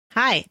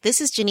Hi,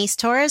 this is Janice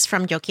Torres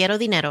from Yo Quiero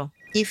Dinero.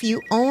 If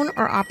you own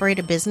or operate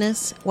a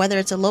business, whether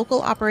it's a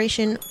local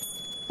operation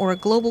or a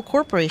global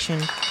corporation,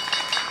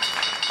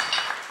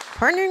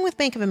 partnering with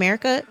Bank of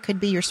America could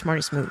be your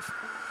smartest move.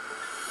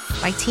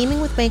 By teaming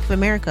with Bank of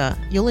America,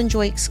 you'll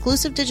enjoy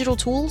exclusive digital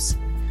tools,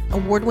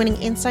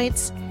 award-winning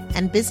insights,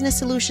 and business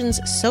solutions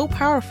so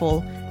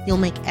powerful, you'll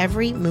make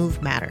every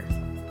move matter.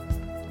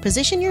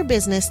 Position your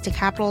business to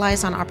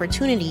capitalize on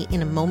opportunity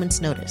in a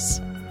moment's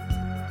notice.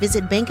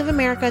 Visit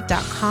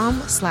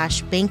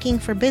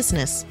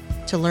bankofamerica.com/bankingforbusiness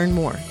to learn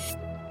more.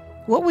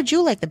 What would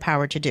you like the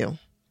power to do?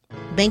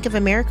 Bank of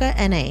America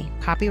N.A.,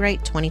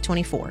 copyright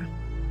 2024.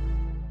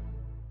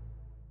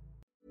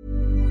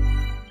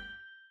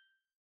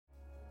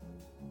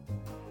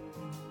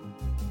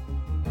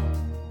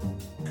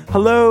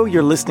 Hello,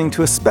 you're listening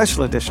to a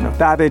special edition of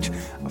Babbage,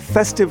 a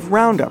festive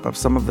roundup of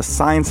some of the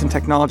science and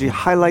technology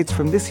highlights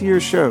from this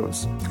year's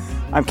shows.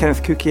 I'm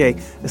Kenneth Cukier,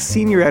 a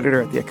senior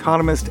editor at The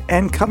Economist,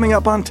 and coming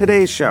up on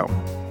today's show,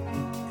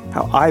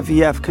 how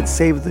IVF could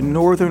save the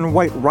northern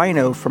white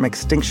rhino from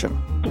extinction.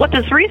 What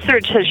this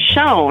research has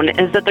shown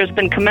is that there's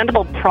been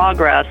commendable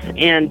progress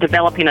in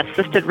developing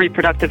assisted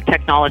reproductive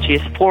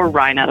technologies for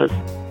rhinos.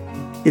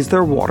 Is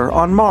there water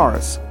on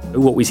Mars?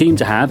 What we seem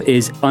to have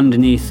is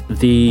underneath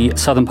the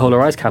southern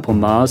polar ice cap on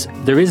Mars,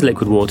 there is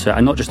liquid water,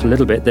 and not just a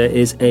little bit. There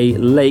is a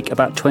lake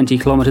about 20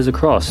 kilometres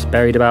across,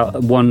 buried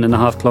about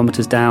 1.5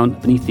 kilometres down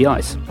beneath the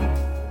ice.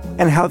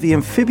 And how the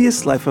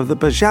amphibious life of the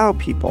Babbage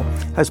people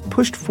has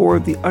pushed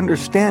forward the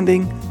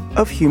understanding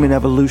of human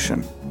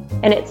evolution.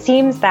 And it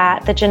seems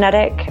that the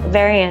genetic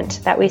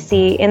variant that we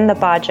see in the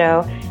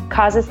Babbage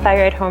causes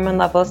thyroid hormone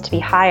levels to be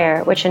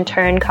higher, which in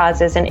turn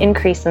causes an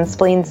increase in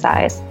spleen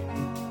size.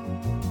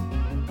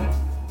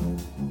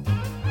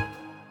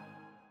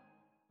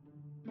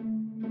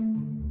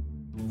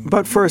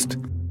 But first,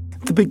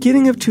 the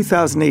beginning of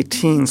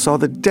 2018 saw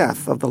the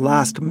death of the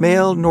last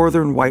male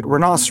northern white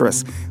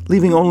rhinoceros,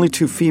 leaving only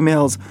 2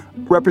 females,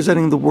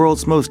 representing the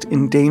world's most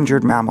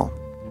endangered mammal.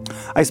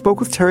 I spoke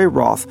with Terry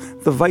Roth,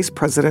 the Vice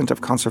President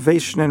of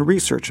Conservation and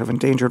Research of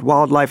Endangered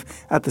Wildlife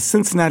at the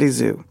Cincinnati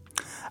Zoo.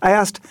 I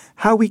asked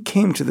how we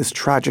came to this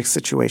tragic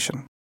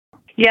situation.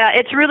 Yeah,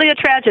 it's really a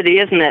tragedy,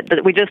 isn't it,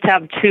 that we just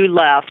have 2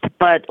 left.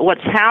 But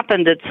what's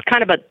happened, it's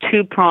kind of a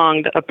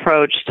 2-pronged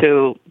approach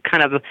to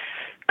kind of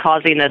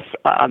causing this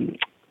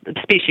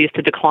species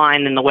to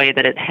decline in the way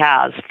that it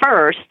has.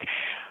 First,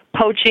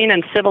 poaching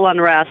and civil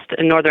unrest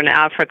in northern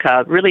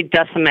Africa really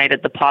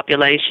decimated the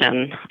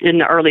population in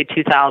the early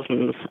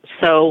 2000s.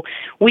 So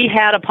we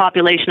had a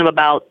population of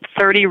about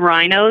 30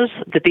 rhinos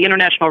that the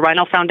International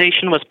Rhino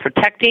Foundation was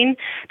protecting.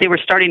 They were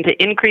starting to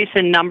increase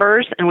in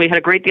numbers, and we had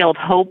a great deal of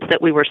hope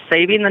that we were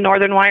saving the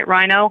northern white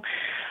rhino.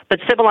 But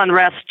civil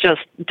unrest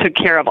just took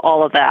care of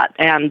all of that.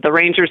 And the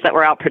rangers that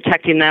were out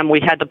protecting them, we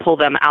had to pull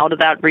them out of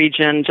that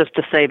region just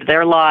to save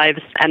their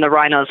lives, and the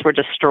rhinos were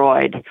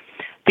destroyed.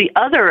 The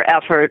other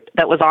effort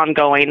that was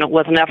ongoing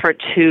was an effort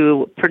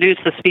to produce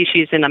the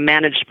species in a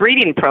managed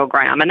breeding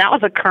program, and that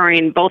was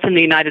occurring both in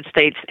the United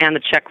States and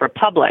the Czech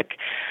Republic.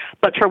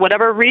 But for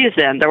whatever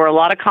reason, there were a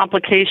lot of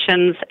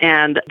complications,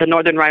 and the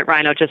northern white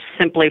rhino just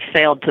simply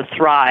failed to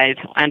thrive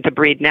and to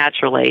breed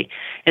naturally.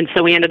 And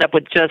so we ended up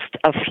with just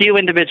a few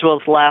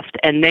individuals left,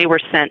 and they were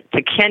sent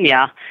to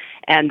Kenya,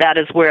 and that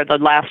is where the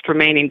last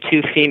remaining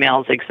 2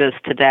 females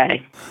exist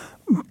today.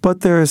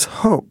 But there is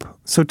hope.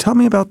 So tell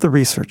me about the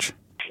research.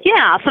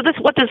 Yeah, so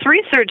what this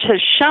research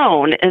has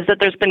shown is that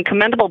there's been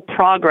commendable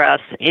progress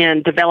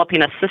in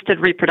developing assisted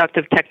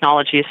reproductive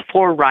technologies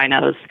for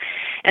rhinos.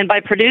 And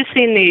by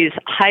producing these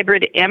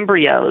hybrid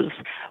embryos,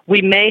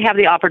 we may have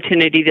the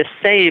opportunity to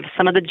save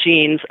some of the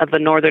genes of the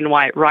northern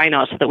white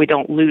rhino so that we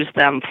don't lose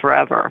them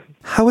forever.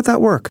 How would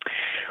that work?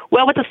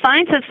 Well, what the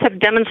scientists have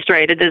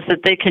demonstrated is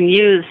that they can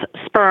use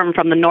sperm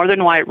from the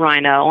northern white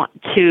rhino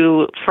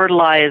to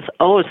fertilize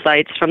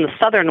oocytes from the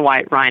southern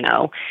white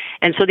rhino.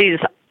 And so these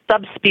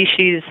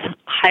subspecies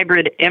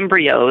hybrid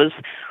embryos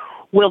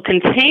will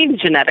contain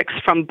genetics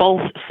from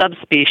both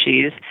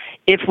subspecies.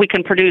 If we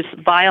can produce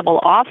viable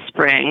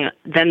offspring,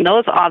 then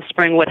those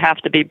offspring would have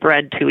to be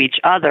bred to each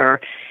other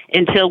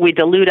until we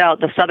dilute out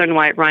the southern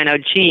white rhino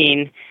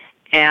gene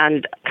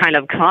and kind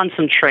of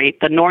concentrate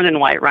the northern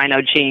white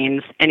rhino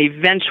genes and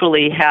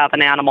eventually have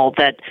an animal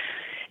that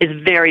is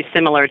very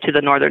similar to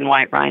the northern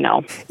white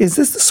rhino. Is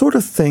this the sort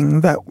of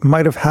thing that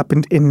might have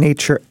happened in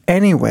nature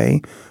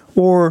anyway,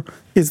 or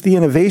is the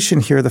innovation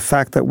here the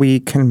fact that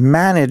we can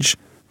manage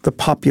the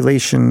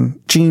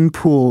population gene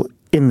pool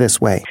in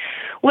this way?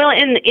 Well,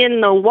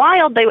 in the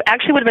wild, they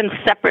actually would have been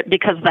separate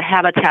because the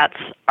habitats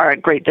are a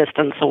great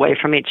distance away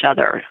from each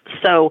other.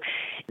 So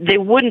they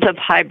wouldn't have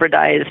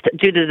hybridized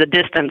due to the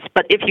distance.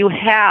 But if you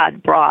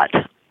had brought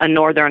a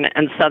northern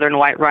and southern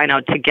white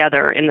rhino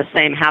together in the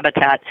same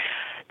habitat,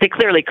 they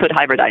clearly could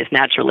hybridize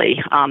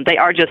naturally. They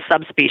are just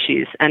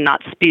subspecies and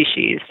not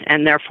species,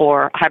 and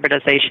therefore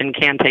hybridization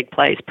can take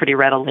place pretty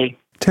readily.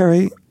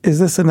 Terry, is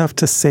this enough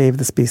to save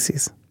the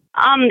species?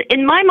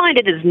 In my mind,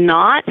 it is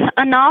not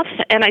enough,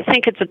 and I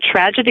think it's a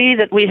tragedy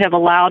that we have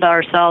allowed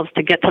ourselves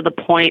to get to the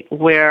point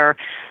where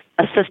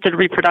assisted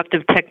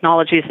reproductive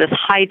technologies, this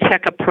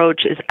high-tech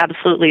approach is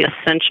absolutely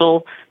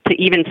essential to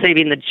even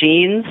saving the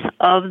genes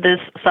of this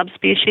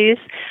subspecies.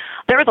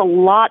 There is a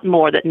lot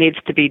more that needs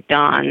to be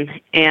done,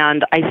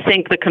 and I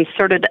think the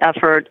concerted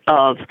effort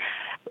of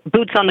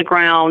boots on the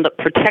ground,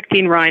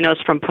 protecting rhinos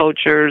from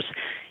poachers,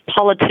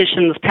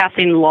 politicians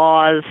passing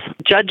laws,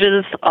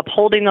 judges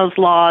upholding those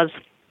laws,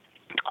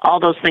 all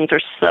those things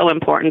are so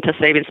important to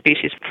saving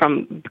species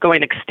from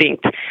going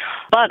extinct.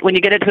 But when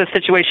you get into a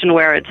situation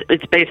where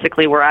it's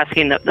basically we're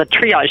asking the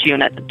triage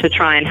unit to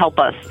try and help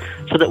us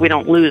so that we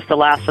don't lose the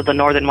last of the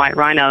northern white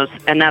rhinos,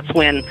 and that's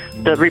when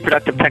the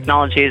reproductive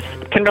technologies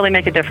can really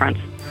make a difference.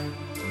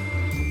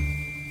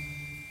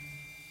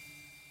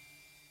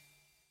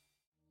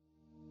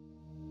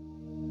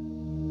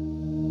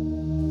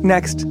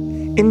 Next,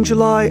 in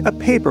July, a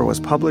paper was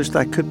published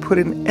that could put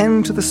an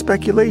end to the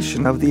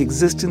speculation of the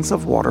existence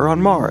of water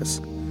on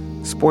Mars.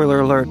 Spoiler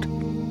alert,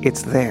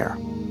 it's there.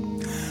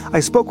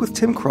 I spoke with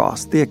Tim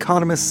Cross, the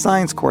Economist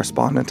science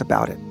correspondent,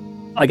 about it.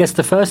 I guess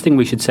the first thing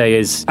we should say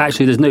is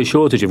actually there's no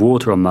shortage of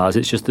water on Mars.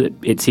 It's just that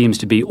it seems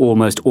to be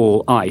almost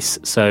all ice.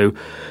 So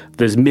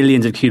there's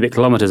millions of cubic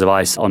kilometres of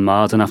ice on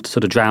Mars, enough to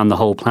sort of drown the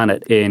whole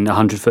planet in a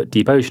 100-foot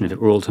deep ocean if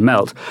it were all to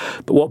melt.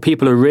 But what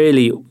people are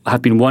really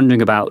have been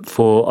wondering about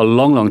for a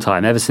long, long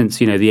time, ever since,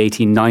 the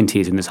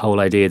 1890s and this whole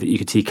idea that you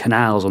could see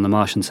canals on the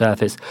Martian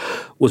surface,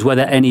 was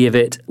whether any of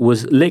it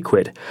was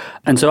liquid.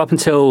 And so up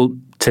until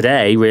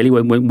today, really,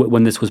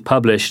 when this was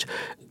published,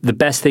 the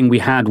best thing we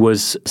had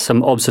was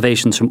some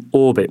observations from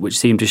orbit, which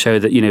seemed to show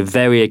that,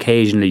 very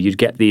occasionally you'd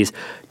get these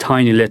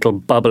tiny little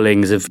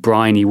bubblings of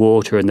briny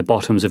water in the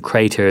bottoms of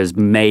craters,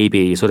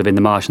 maybe sort of in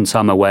the Martian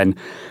summer when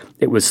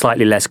it was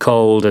slightly less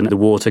cold and the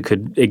water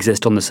could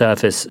exist on the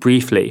surface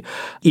briefly.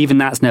 Even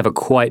that's never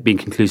quite been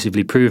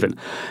conclusively proven.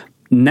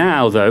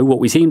 Now, though, what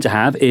we seem to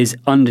have is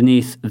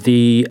underneath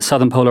the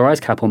southern polar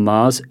ice cap on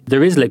Mars,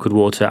 there is liquid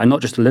water, and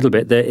not just a little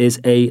bit. There is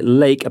a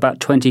lake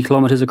about 20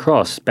 kilometres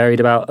across, buried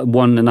about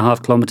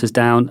 1.5 kilometres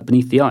down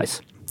beneath the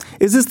ice.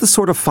 Is this the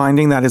sort of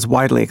finding that is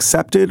widely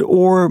accepted,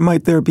 or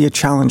might there be a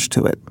challenge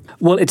to it?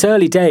 Well, it's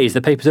early days.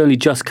 The paper's only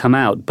just come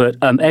out, but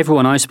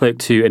everyone I spoke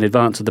to in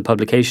advance of the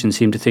publication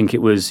seemed to think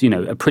it was,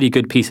 a pretty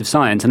good piece of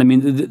science. And I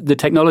mean, the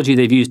technology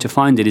they've used to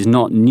find it is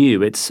not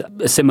new. It's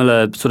a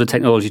similar sort of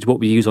technology to what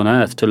we use on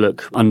Earth to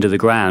look under the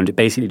ground. It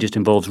basically just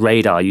involves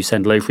radar. You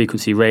send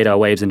low-frequency radar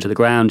waves into the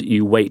ground.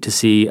 You wait to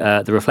see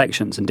the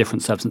reflections, and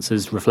different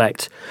substances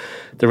reflect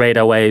the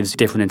radar waves,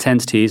 different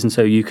intensities, and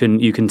so you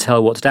can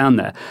tell what's down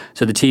there.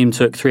 So the team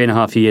took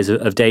 3.5 years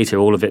of data,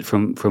 all of it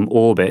from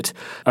orbit,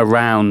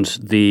 around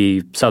the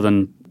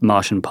southern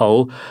Martian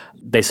pole.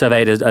 They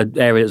surveyed an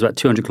area that's about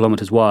 200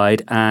 kilometres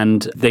wide,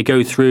 and they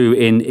go through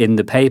in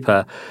the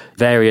paper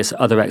various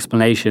other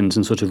explanations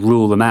and sort of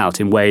rule them out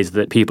in ways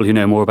that people who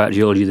know more about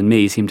geology than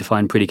me seem to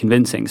find pretty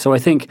convincing. So I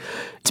think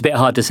it's a bit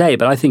hard to say,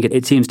 but I think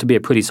it seems to be a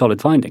pretty solid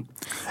finding.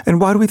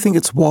 And why do we think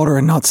it's water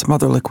and not some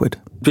other liquid?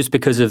 Just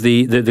because of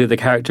the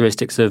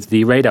characteristics of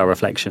the radar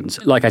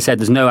reflections. Like I said,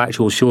 there's no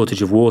actual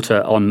shortage of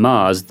water on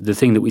Mars. The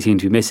thing that we seem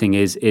to be missing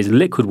is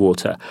liquid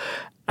water.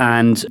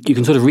 And you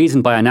can sort of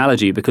reason by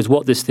analogy, because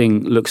what this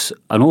thing looks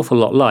an awful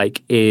lot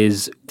like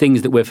is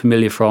things that we're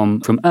familiar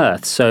from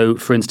Earth. So,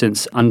 for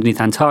instance, underneath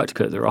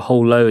Antarctica, there are a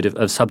whole load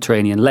of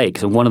subterranean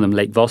lakes, and one of them,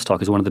 Lake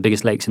Vostok, is one of the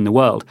biggest lakes in the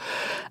world.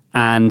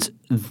 And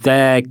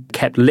they're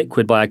kept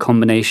liquid by a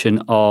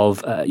combination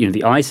of,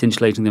 the ice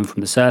insulating them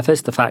from the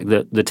surface, the fact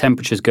that the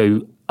temperatures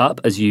go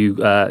up as you,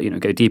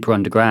 go deeper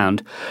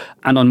underground.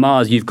 And on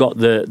Mars, you've got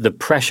the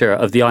pressure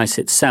of the ice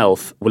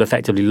itself will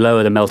effectively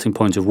lower the melting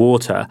point of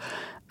water,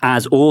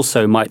 as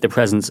also might the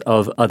presence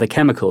of other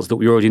chemicals that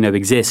we already know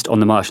exist on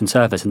the Martian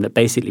surface and that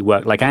basically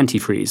work like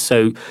antifreeze.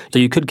 So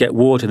you could get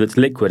water that's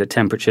liquid at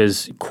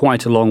temperatures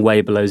quite a long way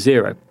below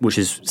zero, which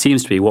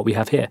seems to be what we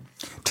have here.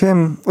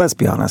 Tim, let's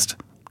be honest.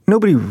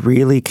 Nobody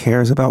really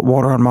cares about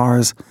water on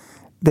Mars.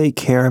 They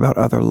care about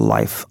other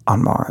life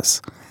on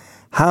Mars.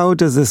 How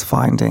does this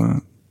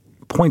finding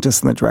point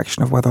us in the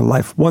direction of whether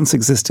life once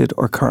existed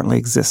or currently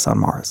exists on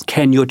Mars?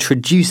 Ken, you're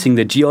traducing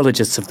the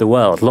geologists of the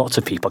world. Lots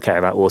of people care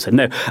about water.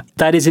 No,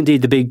 that is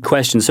indeed the big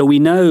question. So we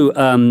know,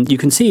 you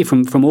can see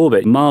from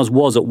orbit, Mars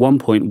was at one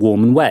point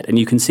warm and wet, and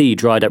you can see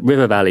dried up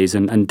river valleys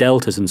and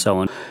deltas and so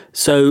on.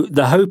 So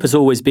the hope has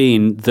always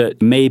been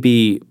that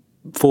maybe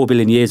 4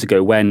 billion years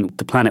ago, when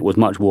the planet was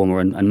much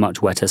warmer and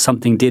much wetter,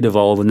 something did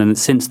evolve, and then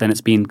since then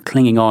it's been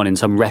clinging on in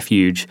some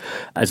refuge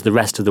as the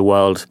rest of the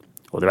world,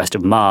 or the rest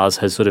of Mars,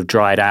 has sort of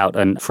dried out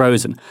and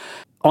frozen.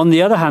 On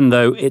the other hand,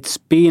 though, it's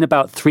been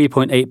about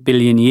 3.8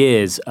 billion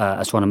years,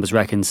 astronomers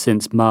reckon,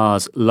 since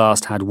Mars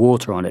last had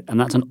water on it. And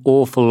that's an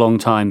awful long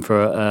time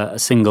for a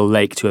single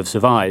lake to have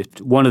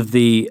survived. One of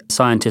the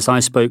scientists I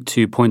spoke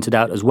to pointed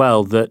out as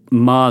well that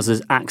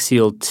Mars's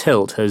axial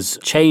tilt has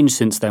changed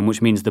since then,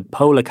 which means the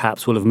polar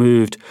caps will have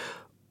moved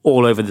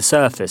all over the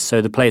surface. So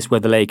the place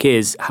where the lake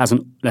is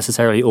hasn't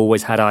necessarily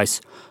always had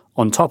ice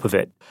on top of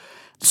it.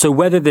 So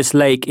whether this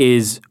lake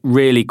is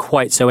really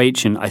quite so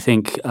ancient, I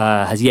think,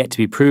 has yet to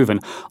be proven.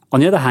 On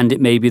the other hand, it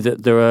may be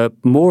that there are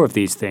more of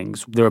these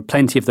things. There are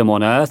plenty of them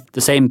on Earth. The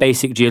same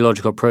basic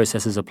geological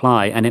processes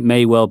apply, and it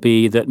may well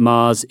be that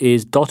Mars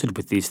is dotted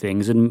with these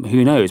things, and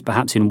who knows,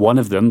 perhaps in one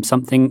of them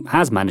something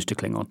has managed to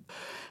cling on.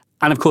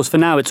 And of course, for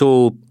now, it's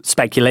all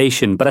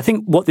speculation. But I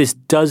think what this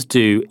does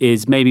do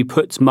is maybe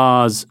puts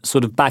Mars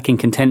sort of back in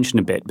contention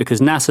a bit, because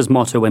NASA's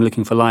motto when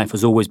looking for life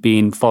has always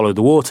been follow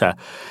the water.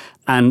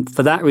 And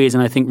for that reason,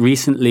 I think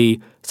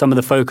recently some of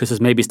the focus has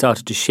maybe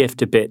started to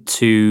shift a bit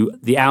to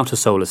the outer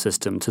solar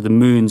system, to the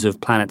moons of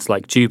planets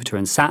like Jupiter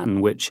and Saturn,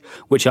 which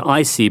are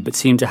icy but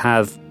seem to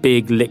have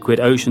big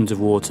liquid oceans of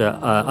water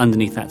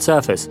underneath that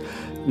surface.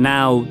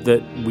 Now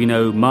that we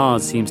know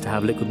Mars seems to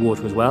have liquid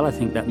water as well, I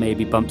think that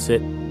maybe bumps it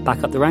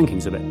back up the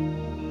rankings a bit.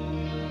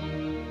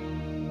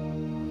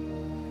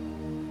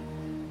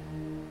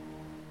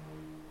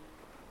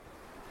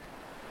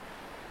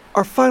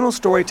 Our final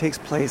story takes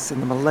place in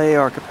the Malay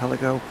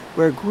archipelago,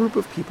 where a group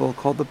of people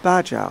called the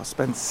Babbage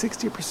spend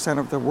 60%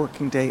 of their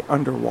working day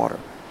underwater.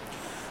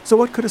 So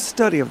what could a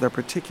study of their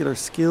particular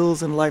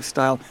skills and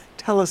lifestyle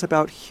tell us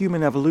about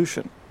human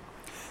evolution?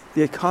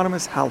 The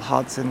economist Hal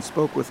Hodson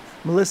spoke with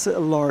Melissa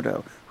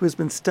Ilardo, who has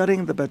been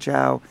studying the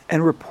Babbage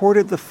and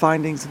reported the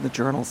findings in the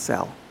journal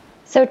Cell.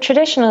 So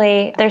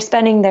traditionally, they're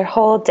spending their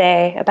whole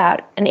day,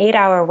 about an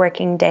 8-hour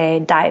working day,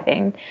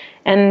 diving.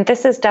 And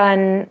this is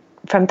done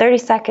from 30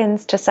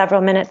 seconds to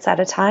several minutes at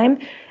a time.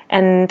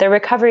 And their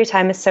recovery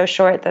time is so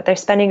short that they're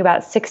spending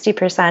about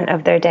 60%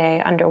 of their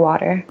day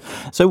underwater.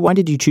 So why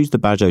did you choose the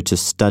Babbage to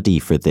study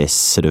for this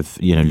sort of,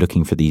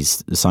 looking for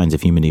these signs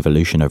of human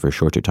evolution over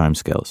shorter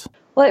timescales?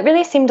 Well, it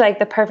really seemed like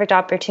the perfect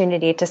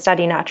opportunity to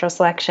study natural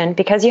selection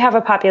because you have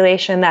a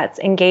population that's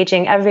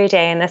engaging every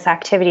day in this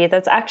activity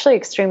that's actually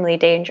extremely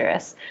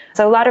dangerous.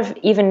 So a lot of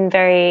even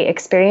very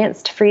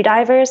experienced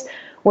freedivers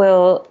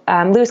will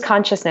lose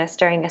consciousness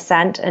during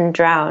ascent and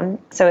drown.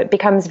 So it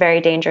becomes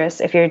very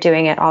dangerous if you're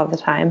doing it all the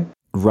time.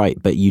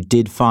 Right, but you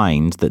did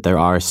find that there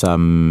are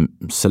some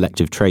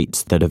selective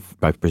traits that have,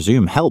 I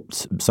presume,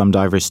 helped some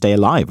divers stay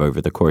alive over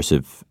the course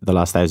of the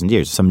last 1,000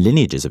 years. Some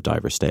lineages of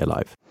divers stay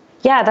alive.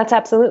 Yeah, that's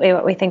absolutely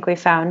what we think we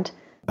found.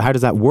 How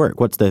does that work?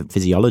 What's the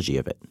physiology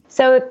of it?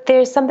 So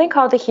there's something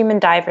called the human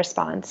dive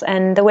response.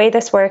 And the way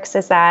this works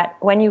is that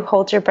when you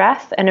hold your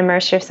breath and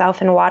immerse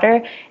yourself in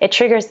water, it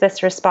triggers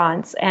this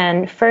response.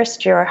 And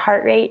first, your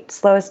heart rate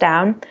slows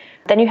down.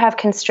 Then you have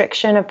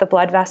constriction of the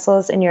blood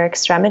vessels in your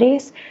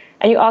extremities.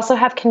 And you also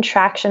have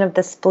contraction of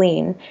the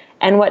spleen.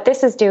 And what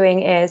this is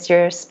doing is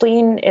your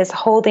spleen is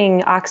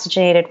holding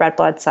oxygenated red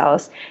blood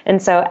cells.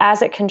 And so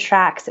as it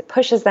contracts, it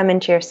pushes them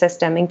into your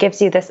system and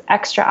gives you this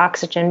extra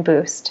oxygen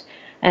boost.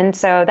 And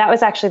so that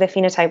was actually the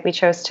phenotype we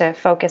chose to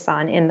focus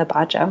on in the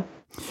Babbage.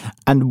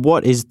 And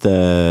what is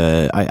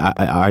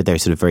are there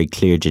sort of very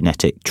clear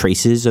genetic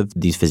traces of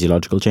these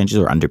physiological changes,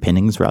 or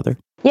underpinnings rather?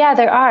 Yeah,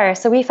 there are.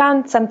 So we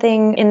found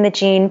something in the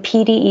gene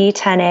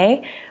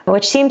PDE10A,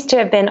 which seems to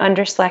have been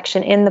under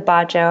selection in the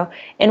Babbage.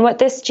 And what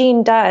this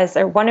gene does,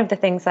 or one of the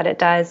things that it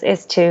does,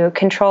 is to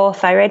control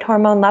thyroid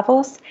hormone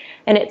levels.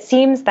 And it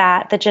seems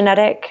that the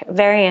genetic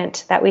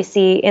variant that we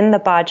see in the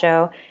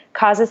Babbage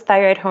causes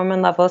thyroid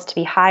hormone levels to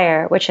be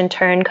higher, which in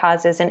turn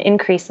causes an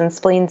increase in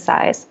spleen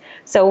size.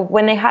 So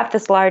when they have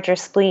this larger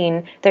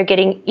spleen, they're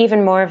getting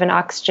even more of an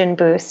oxygen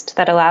boost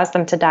that allows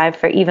them to dive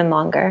for even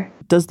longer.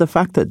 Does the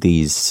fact that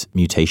these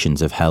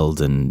mutations have held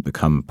and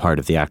become part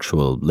of the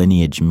actual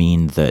lineage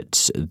mean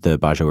that the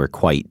Babbage were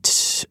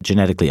quite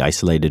genetically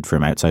isolated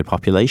from outside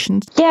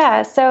populations?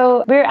 Yeah,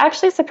 so we were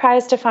actually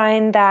surprised to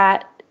find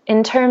that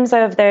in terms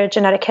of their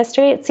genetic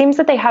history, it seems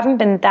that they haven't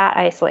been that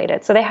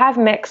isolated. So they have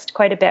mixed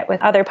quite a bit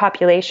with other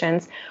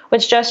populations,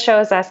 which just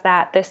shows us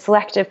that the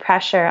selective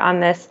pressure on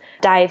this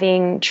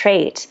diving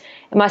trait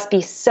must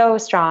be so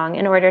strong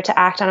in order to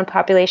act on a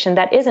population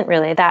that isn't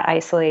really that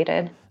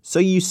isolated. So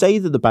you say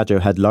that the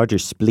Babbage had larger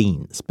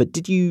spleens, but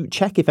did you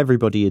check if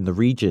everybody in the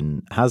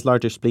region has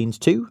larger spleens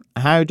too?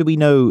 How do we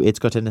know it's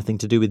got anything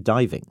to do with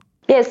diving?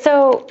 Yeah,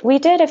 so we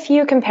did a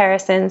few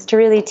comparisons to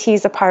really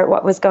tease apart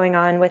what was going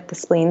on with the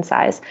spleen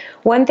size.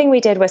 One thing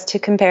we did was to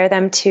compare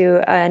them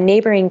to a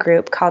neighboring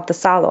group called the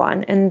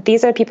Salawan. And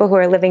these are people who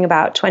are living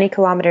about 20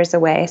 kilometers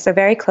away, so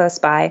very close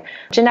by.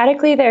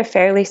 Genetically, they're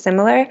fairly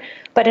similar,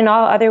 but in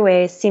all other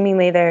ways,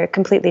 seemingly they're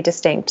completely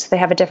distinct. They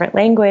have a different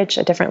language,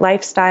 a different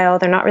lifestyle.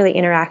 They're not really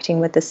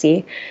interacting with the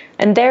sea.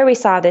 And there we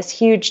saw this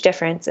huge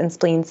difference in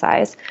spleen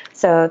size.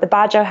 So the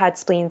Babbage had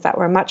spleens that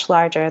were much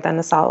larger than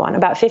the Salawan,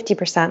 about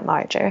 50%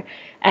 larger.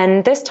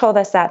 And this told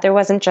us that there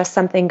wasn't just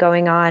something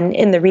going on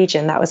in the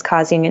region that was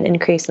causing an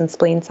increase in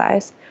spleen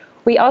size.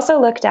 We also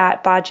looked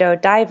at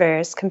Babbage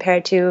divers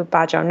compared to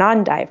Babbage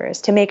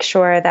non-divers to make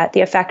sure that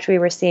the effect we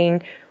were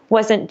seeing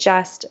wasn't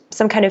just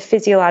some kind of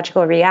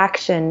physiological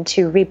reaction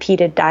to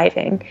repeated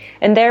diving.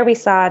 And there we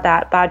saw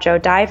that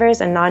Babbage divers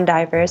and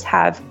non-divers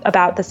have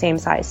about the same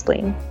size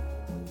spleen.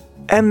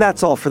 And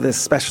that's all for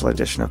this special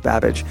edition of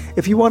Babbage.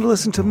 If you want to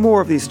listen to more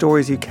of these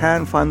stories, you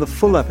can find the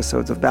full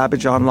episodes of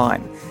Babbage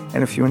online.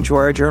 And if you enjoy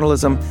our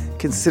journalism,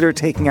 consider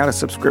taking out a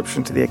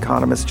subscription to The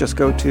Economist. Just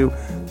go to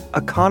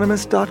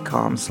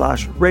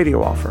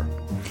economist.com/radio offer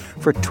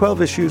for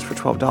 12 issues for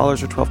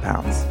 $12 or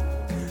 £12.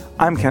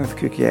 I'm Kenneth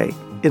Cukier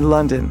in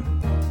London.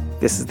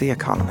 This is The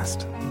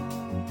Economist.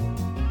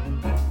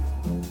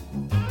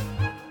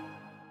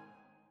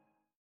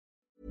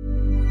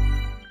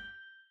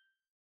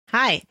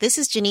 Hi, this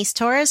is Janice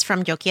Torres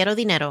from Yo Quiero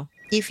Dinero.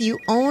 If you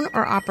own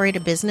or operate a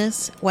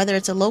business, whether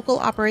it's a local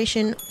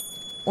operation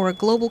or a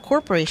global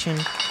corporation,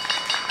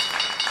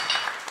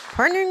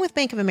 partnering with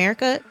Bank of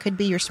America could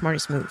be your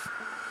smartest move.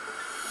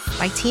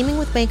 By teaming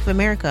with Bank of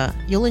America,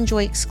 you'll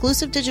enjoy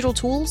exclusive digital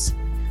tools,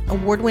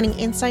 award-winning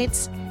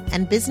insights,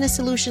 and business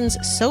solutions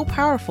so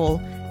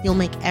powerful you'll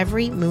make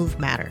every move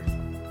matter.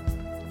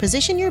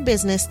 Position your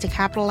business to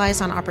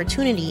capitalize on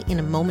opportunity in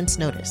a moment's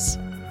notice.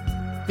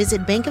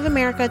 Visit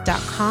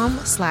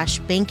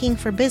bankofamerica.com/banking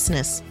for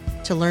business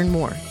to learn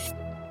more.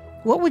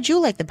 What would you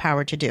like the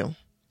power to do?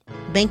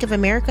 Bank of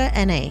America,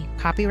 N.A.,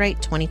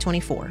 copyright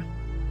 2024.